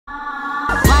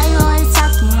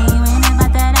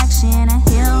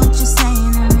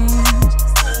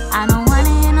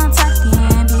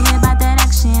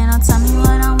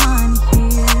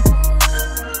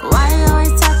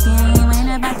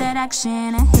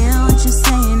hear what you're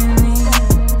saying to me.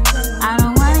 I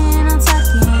don't wanna hear no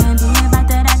talking, be about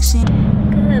that action.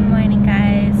 Good morning,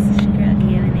 guys. It's your girl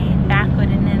Kaylin, back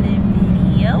with another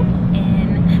video.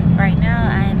 And right now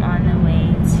I am on the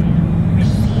way to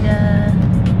Reseda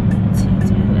to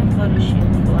do a photo shoot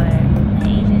for my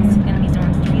agents. I'm gonna be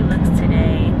doing 3 looks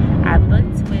today. I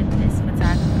booked with this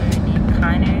photographer named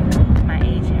Connor. My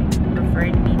agent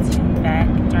referred me to back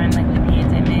during like the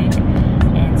pandemic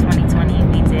in 2020.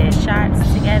 We did shots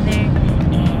together,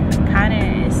 and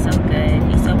Connor is so good.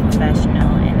 He's so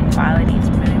professional, and the quality is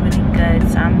really, really good.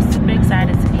 So I'm super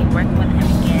excited to be working with him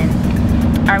again.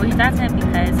 I reached out to him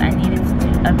because I needed to do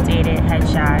updated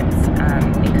headshots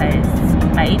because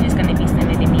my agent's going to be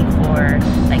submitting me for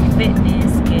like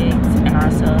fitness gigs and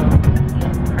also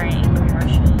prank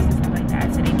commercials and stuff like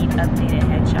that. So they need updated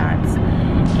headshots,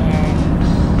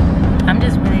 and I'm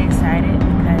just really excited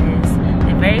because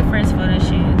the very first photo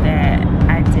shoot that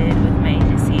I did with my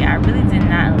agency, I really did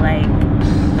not like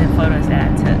the photos that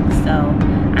I took. So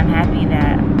I'm happy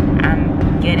that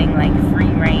I'm getting like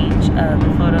free range of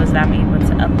the photos that I'm able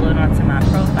to upload onto my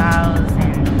profiles,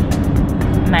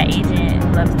 and my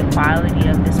agent loves the quality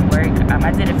of this work.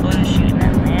 I did a photo shoot in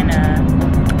Atlanta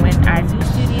with Izu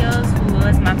Studios, who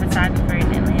was my photographer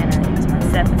in Atlanta. He was my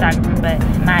set photographer, but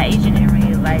my agent didn't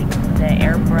really like the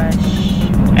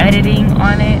airbrush editing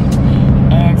on it,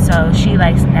 and so she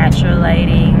likes natural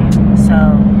lighting. So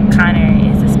Connor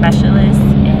is a specialist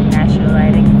in natural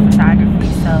lighting photography,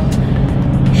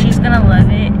 so she's gonna love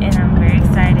it, and I'm very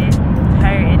excited.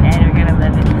 Her and Ed are gonna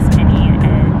love it, because Penny and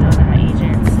Ed, those are my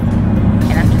agents,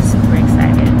 and I'm just super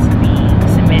excited to be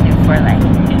submitted for like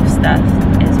new stuff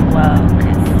as well,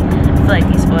 because I feel like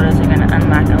these photos are gonna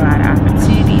unlock a lot of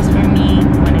opportunities for me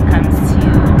when it comes to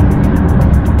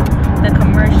the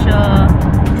commercial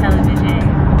television,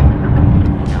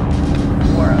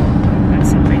 world. I'm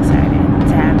super excited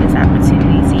to have this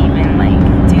opportunity to even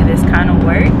like do this kind of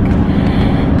work.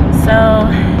 So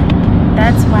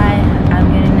that's why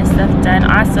I'm getting this stuff done.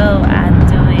 Also, I'm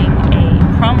doing a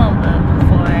promo look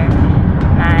for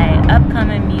my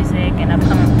upcoming music and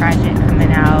upcoming project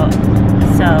coming out.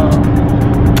 So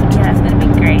yeah, it's gonna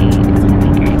be great. It's gonna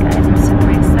be great, guys. I'm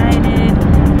super excited.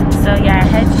 So yeah,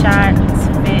 headshots,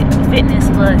 fitness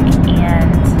look,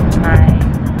 and my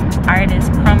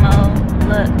artist promo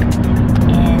look,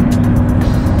 and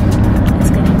it's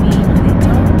gonna be really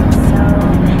dope. So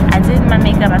I did my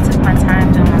makeup. I took my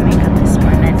time doing my makeup this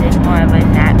morning. I did more of a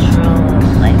natural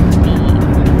like beat.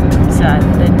 So I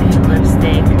put a new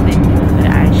lipstick, the new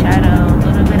eyeshadow, a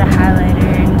little bit of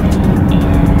highlighter, and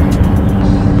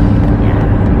yeah,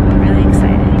 I'm really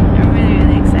excited. I'm really,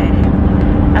 really excited.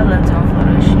 I love doing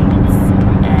photo shoots,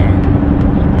 and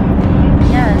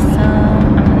yeah, so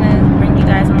I'm gonna bring you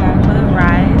guys along for the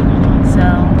ride. So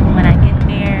when I get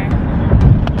there,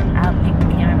 I'll pick the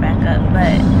camera back up. But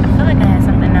I feel like I had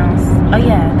something else. Oh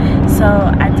yeah, so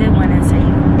I did want to say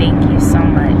thank you so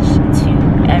much to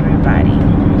everybody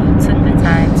who took the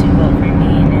time to vote for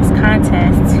me in this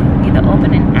contest to be the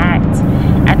opening act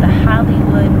at the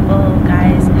Hollywood Bowl.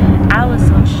 Guys, I was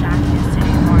so shocked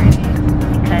yesterday morning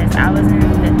because I was in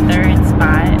the 3rd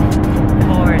spot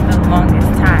for the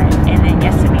longest time, and then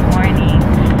yesterday morning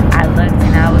I looked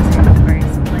and I was in the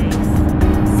 1st place.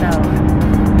 So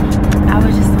I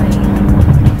was just like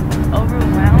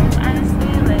overwhelmed,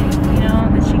 honestly, like, you know,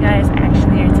 that you guys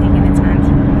actually are taking the time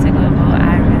to go vote.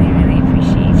 I really, really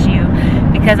appreciate you,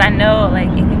 because I know like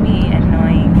it can be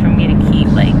annoying for me to keep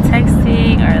like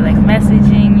texting or like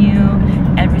messaging you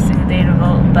every single day to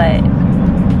vote, but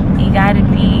you gotta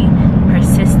be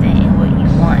persistent in what you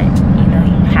want. You know,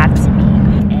 you have to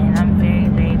be, and I'm very,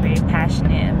 very, very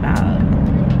passionate about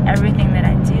everything that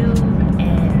I do,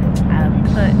 and I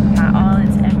put my all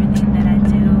into everything that I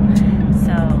do.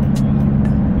 So,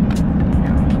 you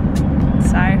know,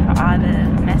 sorry for all the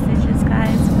messages,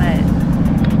 guys, but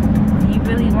when you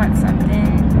really want something,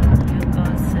 you go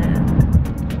to,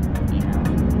 you know,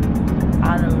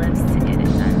 all the lips to get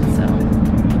it done. So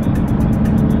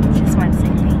just want to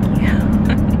say thank you.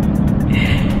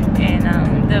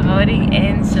 And the voting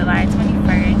ends July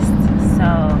 21st, so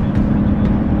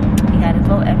you gotta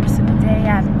vote every single day.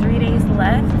 I have 3 days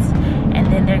left, and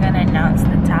then they're gonna announce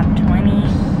the top 20.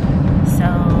 So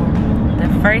the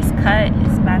first cut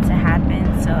is about to happen,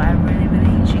 so I really,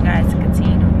 really need you guys to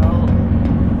continue to vote,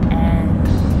 and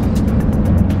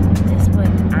this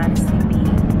would honestly be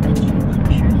a dream.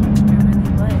 I'm sure it really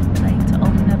would. Like, to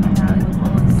open up a Hollywood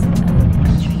Bowl is a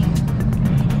dream,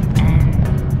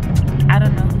 and I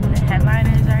don't know who the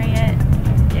headliners are yet.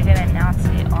 They're gonna announce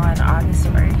it on August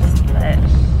 1st, but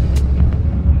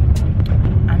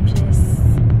I'm just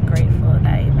grateful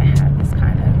that I even have this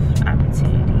kind of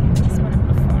opportunity.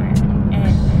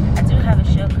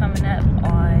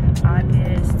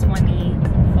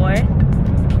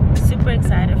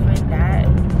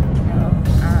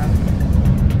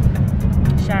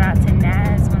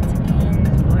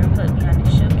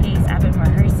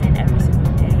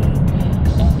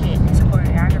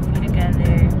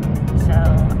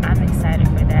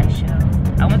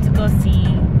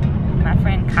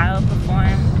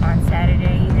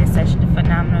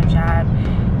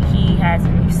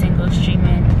 new single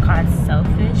streaming called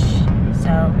Selfish.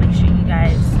 So make sure you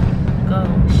guys go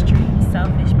stream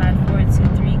Selfish by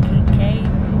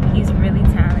 423KK. He's really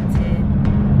talented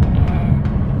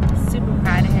and super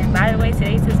proud of him. By the way,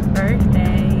 today's his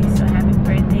birthday, so happy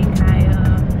birthday,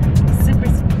 Kyle. Super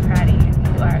proud of you.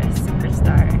 You are a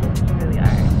superstar. You really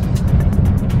are.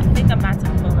 I think I'm about to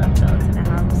pull up though to the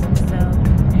house, so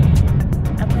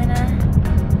I'm gonna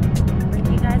bring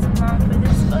you guys along for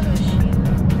this photo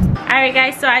shoot. Alright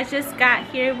guys, so I just got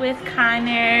here with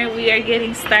Connor. We are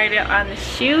getting started on the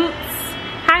shoots.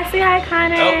 Hi, say hi,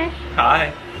 Connor. Oh,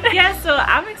 hi. Yeah, so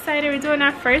I'm excited. We're doing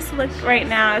our first look right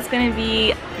now. It's gonna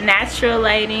be natural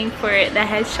lighting for the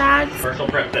headshots. Commercial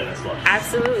prep fitness look.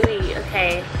 Absolutely.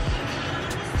 Okay.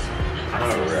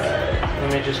 Alright.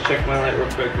 Let me just check my light real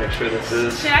quick, make sure this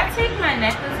is... Should I take my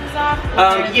necklaces off?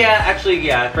 Yeah, actually,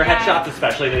 yeah. For headshots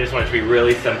especially, they just want it to be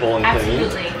really simple and clean.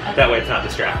 Absolutely. Okay. That way it's not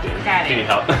distracting. Got it. Do you need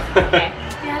help? Okay.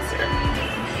 Yes, sir.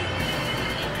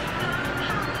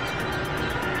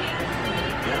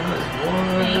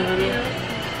 Thank you.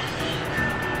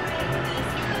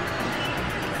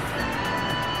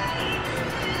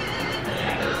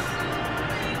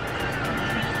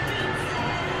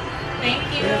 Thank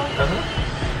you.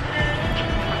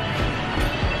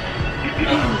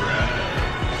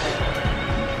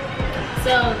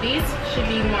 So these should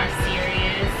be more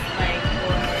serious, like,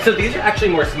 or... So these are actually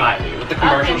more smiley with the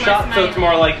commercial more shot. So it's smiley.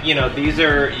 more like, you know, these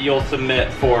are, you'll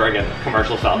submit for, again,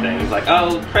 commercial style things like,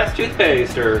 oh, press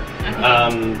toothpaste or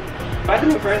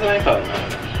vitamin press on my phone.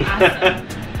 I don't know. Awesome.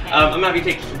 Okay. I'm gonna have you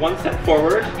take just one step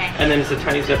forward, Okay. and then just a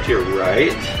tiny step to your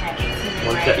right. Okay.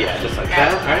 One step, yeah, just like Got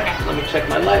that. it. All right, Okay. let me check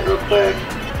my light real quick.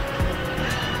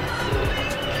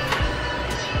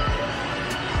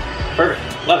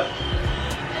 Perfect, love it.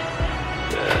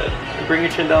 Good. Bring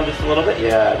your chin down just a little bit.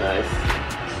 Yeah, nice.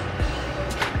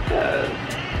 Good.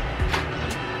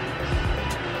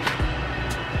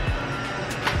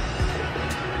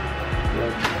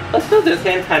 Let's do this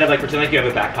hand kind of like pretend like you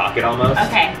have a back pocket almost.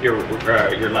 Okay. Your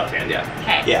left hand, yeah.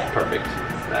 Okay. Yeah, perfect.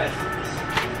 Nice.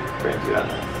 Bring you on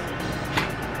this.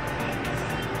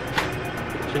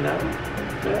 Get your nose.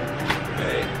 Good.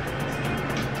 Great.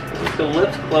 With the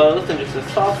lips closed and just a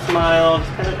soft smile,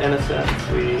 just kind of innocent,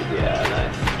 sweet. Yeah,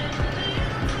 nice.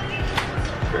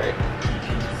 Great.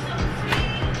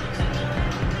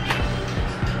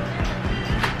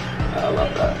 I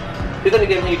love that. Do that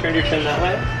again when you turn your chin that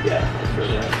way. Yeah, that's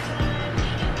really nice.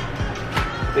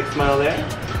 Big smile there.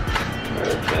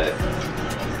 Perfect.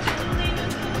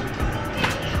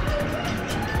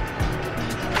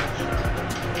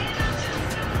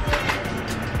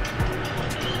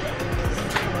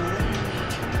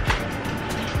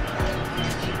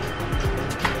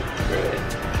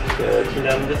 Great. Good. Chin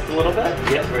down just a little bit.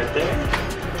 Yep, right there.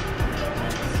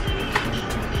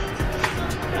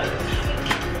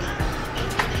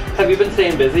 Have you been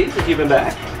staying busy since you've been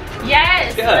back?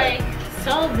 Yes, Good. like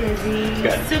so busy,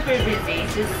 Good. super busy,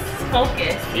 just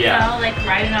focused. Yeah. You know, like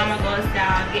writing all my goals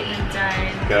down, getting them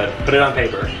done. Good. Put it on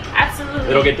paper. Absolutely.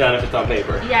 It'll get done if it's on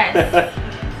paper. Yes.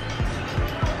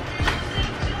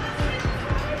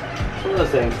 One of those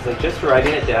things, it's like just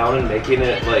writing it down and making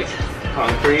it like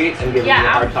concrete and giving Yeah, it a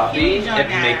hard I'm copy, huge on it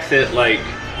that. makes it like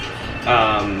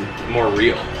more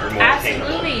real or more attainable.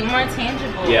 Absolutely, more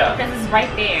tangible. Yeah. Because it's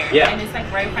right there. Yeah. And it's like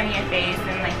right in front of your face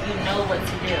and like you know what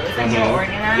to do. It's like you're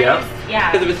organized. Yep.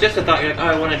 Yeah. Because if it's just a thought, you're like, oh,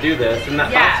 I want to do this, and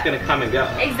that Yeah. thought's gonna come and go.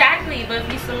 Exactly, but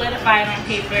if you solidify it on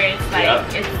paper, it's like Yep.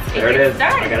 There it gets is.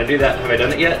 done. I gotta do that. Have I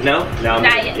done it yet? No. Now I'm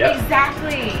Not doing yet. it. Yep.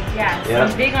 Exactly. Yeah. So Yep.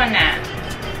 I'm big on that.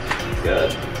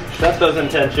 Good. Set those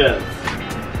intentions.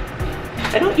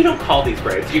 You don't call these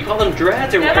braids. Do you call them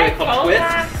dreads or They're what are they like called? faux Twists?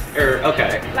 locks. Or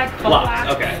okay. Like faux locks.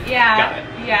 locks. Okay. Yeah. Got it.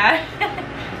 Yeah.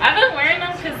 I've been wearing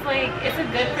them because like it's a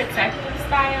good protective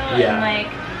style. Yeah. And like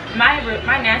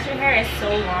my natural hair is so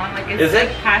long. Like it's Is it?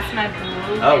 like past my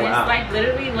boob. Oh, and wow. It's like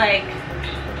literally like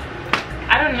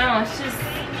I don't know. It's just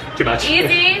Too much.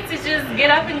 easy to just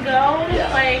get up and go.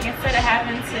 Yeah. Like instead of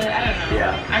having to I don't know.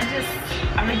 Yeah.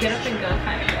 I'm a get up and go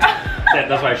kind of girl.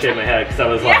 That's why I shaved my head, because I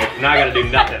was like, Yeah. now I gotta do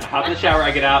nothing. Hop in the shower,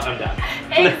 I get out, I'm done.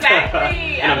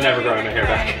 Exactly. And I'm never growing my hair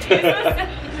back.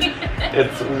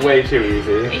 It's way too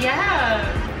easy. Yeah.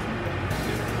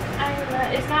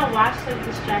 It's not washed so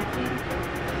distracting.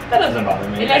 That doesn't bother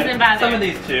me. It doesn't bother. Some of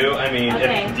these too, I mean,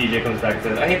 Okay. if DJ comes back and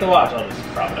says, I hate the watch, I'll just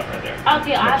prop it up right there.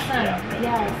 Okay, awesome. Yeah.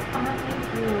 Yes. Oh,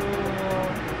 thank you.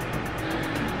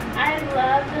 I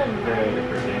love the Very lighting.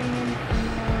 pretty.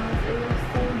 It looks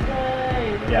so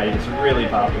good. Yeah, you just really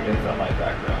pop against that light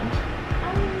background. I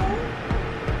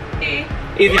love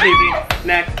it. Easy peasy.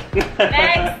 Next.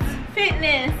 Next,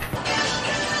 fitness.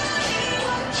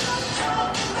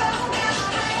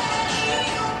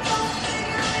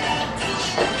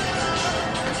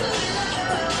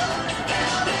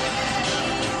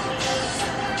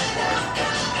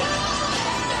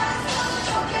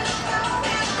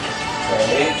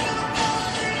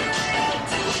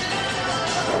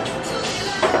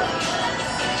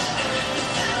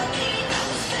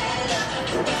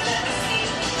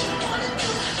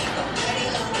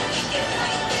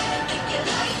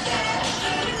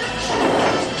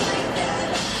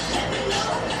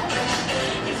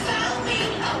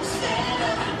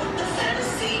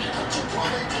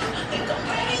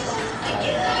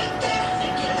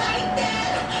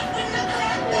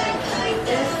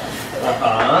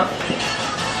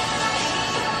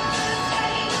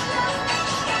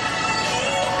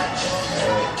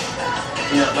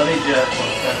 let me just, 1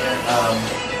 second.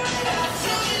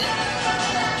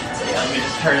 Yeah, let me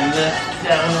just turn this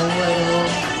down a little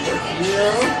for you.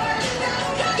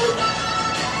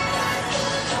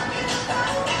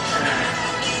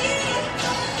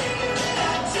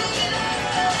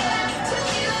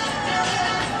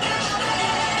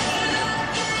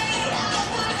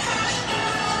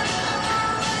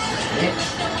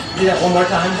 Do that one more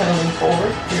time, kind of lean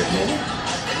forward. Here, maybe.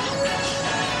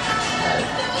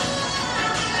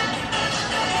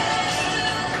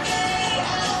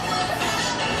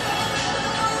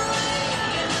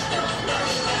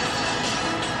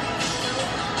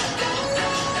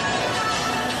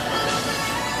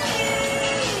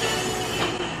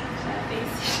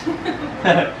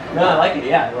 No, I like it.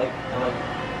 Yeah, I like it.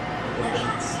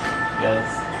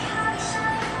 Yes.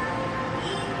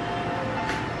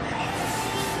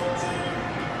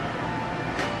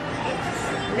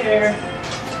 There.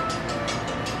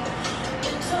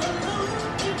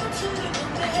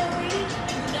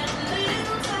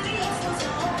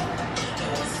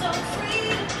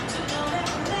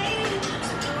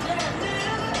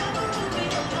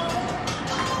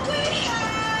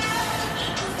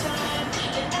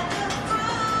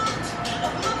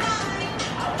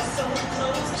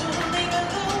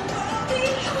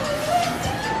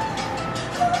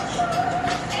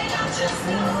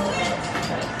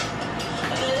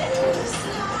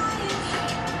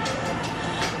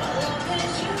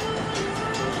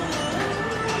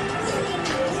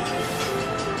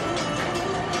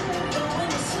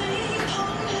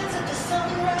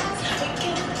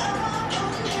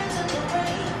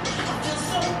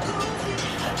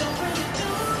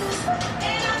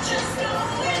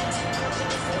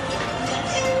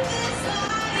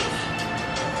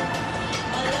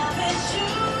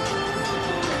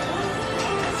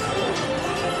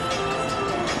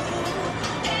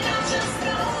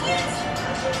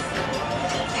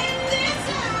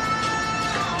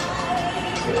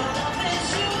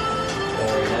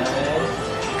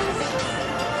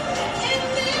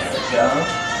 Go.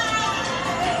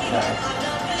 Nice.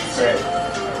 Great.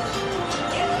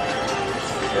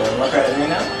 Good. Look right at me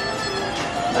now.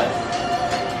 Nice.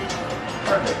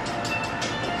 Perfect.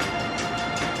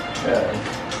 Good.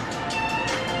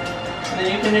 And then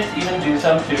you can just even do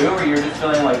some too, where you're just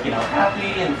feeling like,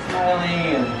 happy and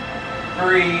smiley and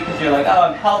free, because you're like, oh,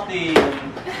 I'm healthy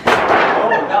and...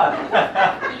 Oh, God.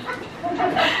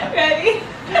 Ready?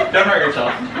 Don't hurt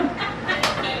yourself.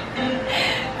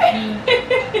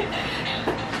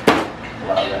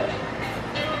 Love it.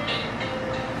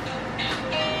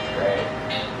 Great.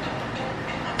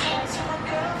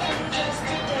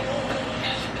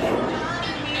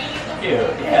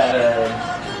 Cute, yeah.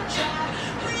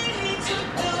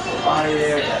 Body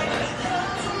there, yeah, nice.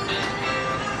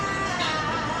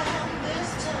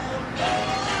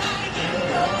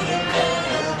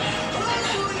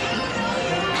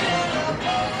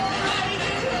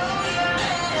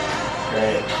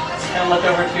 Great. And look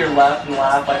over to your left and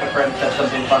laugh like a friend said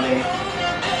something funny.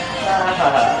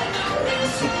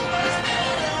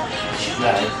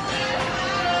 Nice.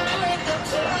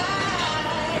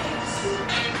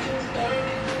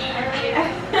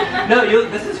 No,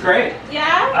 this is great.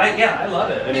 Yeah? I love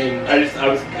it. I mean,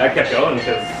 I kept going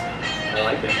because I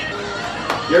like it.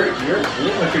 You know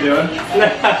what you're doing.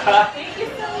 Thank you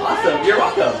so much. Awesome, you're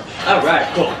welcome. All right,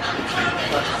 cool.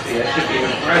 Let's see, I should be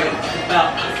right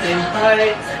about the same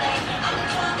height.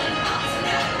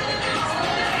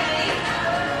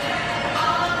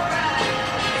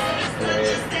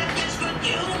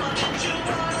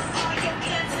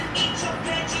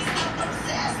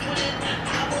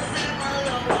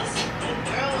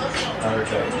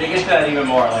 Okay. Dig into that even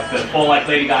more, like the full like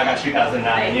Lady Gaga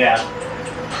 2009, yeah.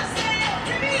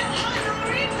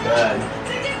 Good.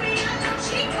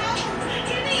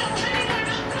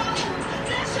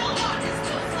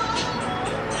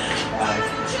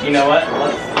 You know what?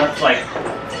 Let's like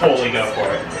totally go for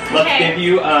it. Let's give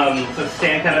you so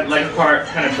stand kind of legs apart,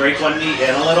 kind of break one knee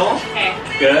in a little. Okay.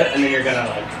 Good, and then you're gonna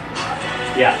like,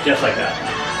 yeah, just like that.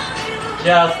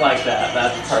 Just like that.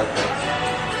 That's perfect.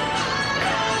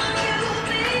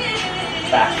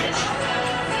 Back.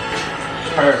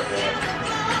 Perfect.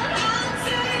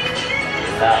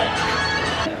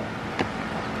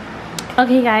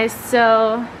 Okay guys,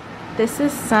 so this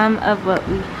is some of what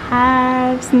we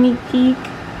have. Sneak peek.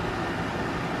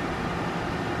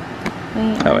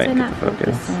 Wait, oh, why is wait, it not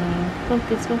focus.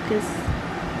 focusing? Focus.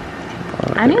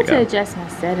 Oh, I need to adjust my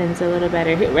settings a little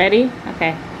better. Ready?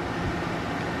 Okay.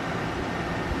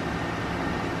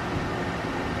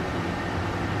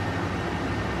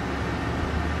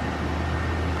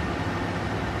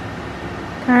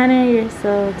 Connor, you're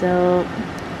so dope.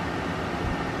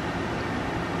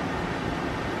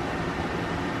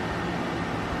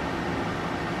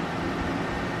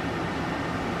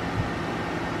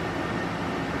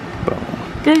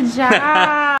 Good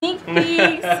job. Sneak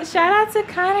peeks. Shout out to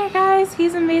Connor, guys.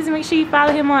 He's amazing. Make sure you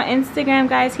follow him on Instagram,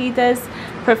 guys. He does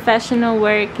professional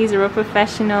work. He's a real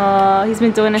professional. He's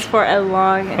been doing this for a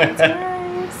long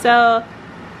time. So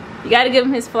you gotta give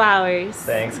him his flowers.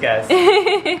 Thanks, guys.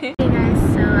 Hey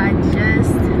guys, so I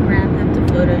just wrapped up the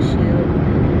photo shoot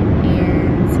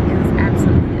and it was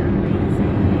absolutely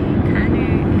amazing.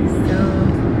 Connor is so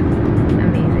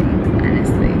amazing,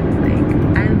 honestly. Like,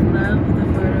 I love the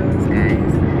photos,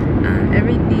 guys.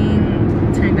 Everything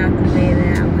turned out the way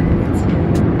that I wanted it to.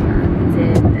 We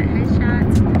did the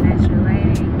headshots, the natural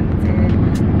lighting, we did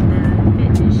the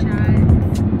fitness shots,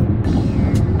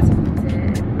 and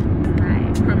did my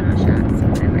promo shots,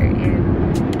 whatever. And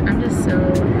I'm just so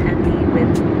happy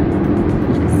with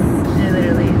just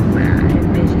literally what I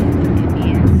envisioned it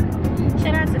being. So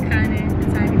shout out to Connor,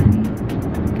 photography.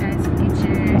 Guys,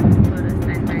 future photos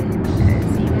done by him because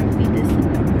he won't be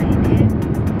disappointed.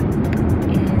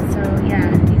 And so yeah,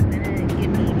 he's gonna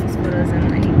give me these photos in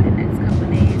like the next couple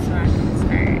days so I can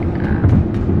start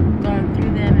going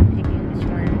through them and picking which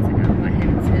ones and I want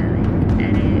him to like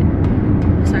edit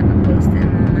so I can post them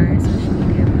on my social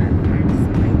media platforms,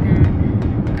 stuff like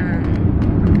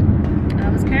that. I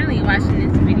was currently watching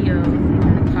this video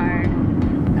in the car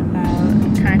about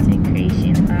content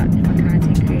creation, about different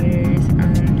content creators,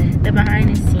 the behind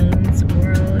the scenes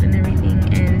world and everything,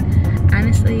 and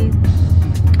honestly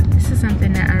this is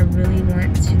something that I really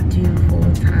want to do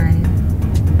full time.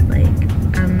 Like,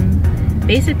 I'm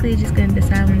basically just gonna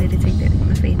decide one day to take that leap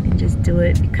of faith and just do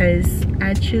it because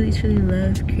I truly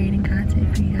love creating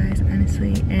content for you guys,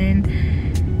 honestly. And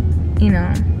you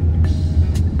know,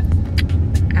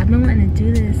 I've been wanting to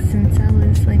do this since I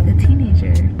was like a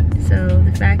teenager, so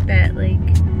the fact that like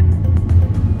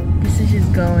this is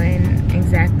just going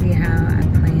exactly how I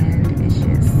planned is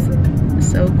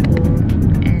just so cool.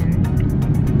 And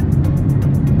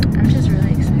I'm just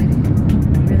really excited,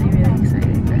 really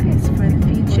excited, guys, for the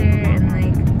future and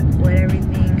like what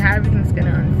everything, how everything's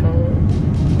gonna unfold,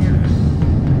 you know.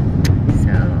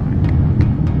 So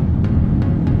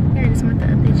yeah, I just want to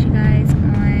update you guys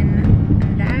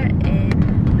on that and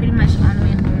pretty much on the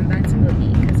way home back to go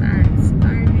eat because I'm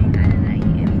starving. I did not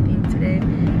eat anything today.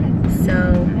 So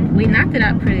we knocked it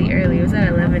out pretty early. It was at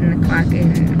 11 o'clock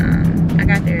and I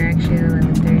got there actually at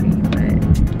 11:30,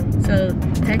 but so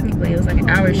technically it was like an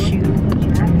hour shoot,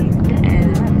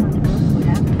 and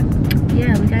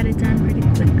yeah, we got it done pretty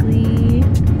quickly.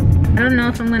 I don't know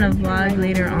if I'm gonna vlog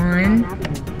later on,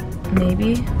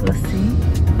 maybe, we'll see,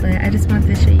 but I just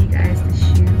wanted to show you guys the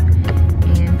shoot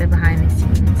and the behind the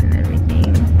scenes and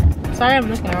everything. Sorry I'm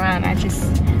looking around,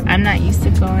 I'm not used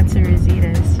to going to Rosita.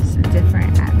 It's just a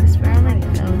different atmosphere. I like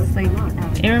it though. It's like,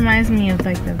 it reminds me of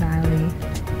like the valley,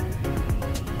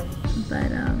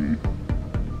 but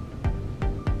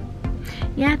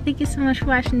yeah, thank you so much for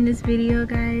watching this video,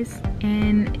 guys.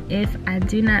 And if I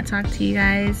do not talk to you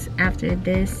guys after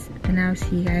this, then I'll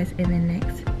see you guys in the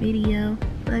next video.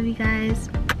 Love you guys.